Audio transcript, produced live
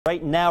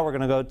Right now, we're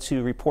going to go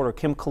to reporter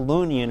Kim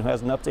Kalunian, who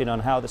has an update on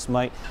how this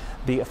might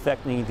be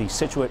affecting the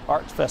Scituate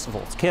Arts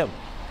Festival. It's Kim.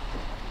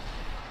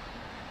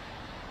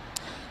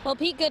 Well,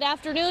 Pete, good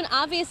afternoon.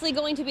 Obviously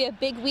going to be a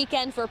big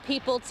weekend for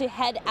people to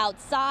head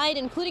outside,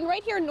 including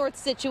right here in North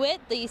Scituate.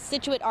 The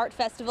Scituate Art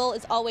Festival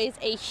is always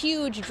a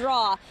huge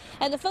draw.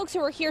 And the folks who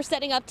are here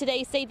setting up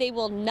today say they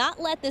will not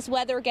let this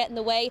weather get in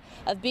the way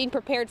of being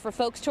prepared for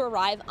folks to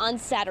arrive on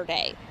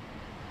Saturday.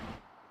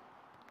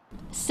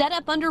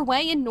 Setup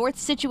underway in North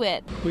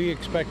Scituate. We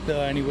expect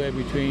anywhere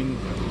between,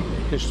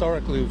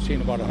 historically we've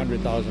seen about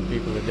 100,000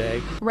 people a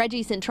day.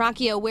 Reggie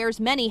Centracchio wears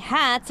many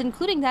hats,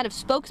 including that of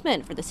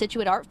spokesman for the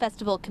Scituate Art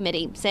Festival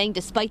Committee, saying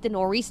despite the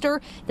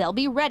nor'easter, they'll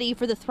be ready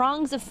for the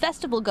throngs of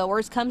festival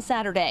goers come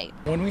Saturday.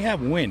 When we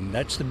have wind,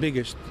 that's the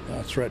biggest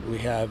threat we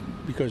have,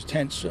 because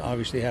tents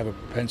obviously have a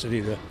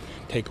propensity to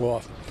take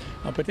off.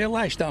 But they'll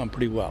lash down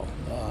pretty well.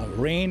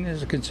 Rain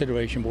is a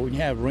consideration, but when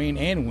you have rain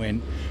and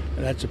wind,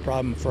 that's a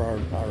problem for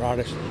our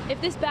artists. If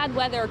this bad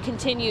weather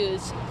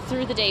continues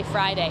through the day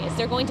Friday, is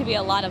there going to be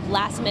a lot of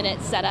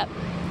last-minute setup?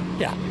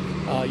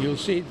 Yeah, you'll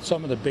see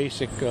some of the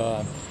basic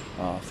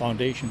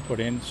foundation put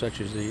in, such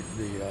as the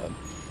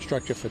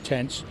structure for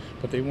tents,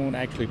 but they won't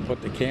actually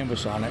put the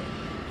canvas on it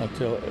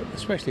until,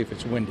 especially if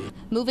it's windy.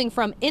 Moving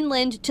from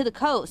inland to the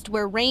coast,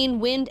 where rain,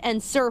 wind,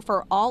 and surf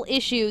are all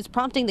issues,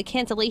 prompting the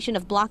cancellation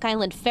of Block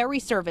Island ferry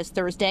service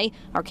Thursday.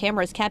 Our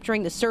cameras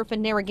capturing the surf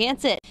in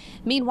Narragansett.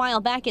 Meanwhile,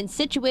 back in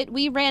Scituate,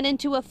 we ran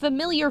into a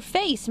familiar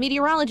face,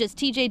 meteorologist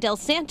TJ Del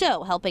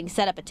Santo, helping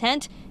set up a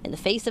tent in the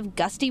face of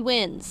gusty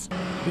winds.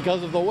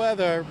 Because of the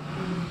weather,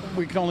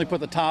 we can only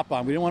put the top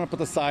on. We don't want to put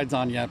the sides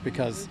on yet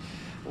because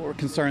we're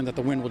concerned that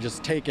the wind will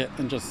just take it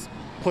and just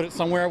put it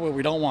somewhere where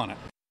we don't want it.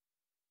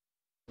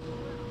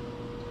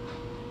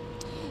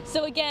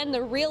 So again,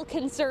 the real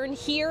concern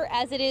here,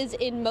 as it is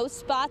in most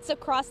spots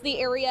across the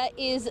area,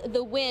 is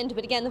the wind.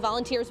 But again, the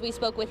volunteers we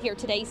spoke with here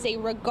today say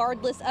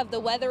regardless of the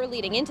weather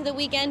leading into the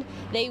weekend,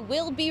 they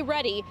will be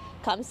ready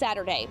come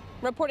Saturday.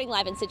 Reporting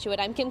live in Scituate,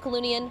 I'm Kim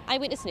Kalunian,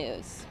 Eyewitness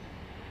News.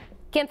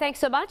 Kim, thanks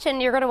so much.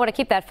 And you're going to want to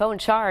keep that phone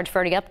charged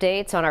for any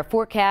updates on our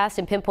forecast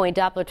and Pinpoint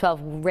Doppler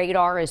 12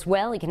 radar as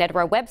well. You can head to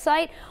our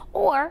website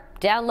or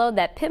download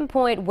that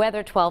Pinpoint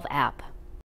Weather 12 app.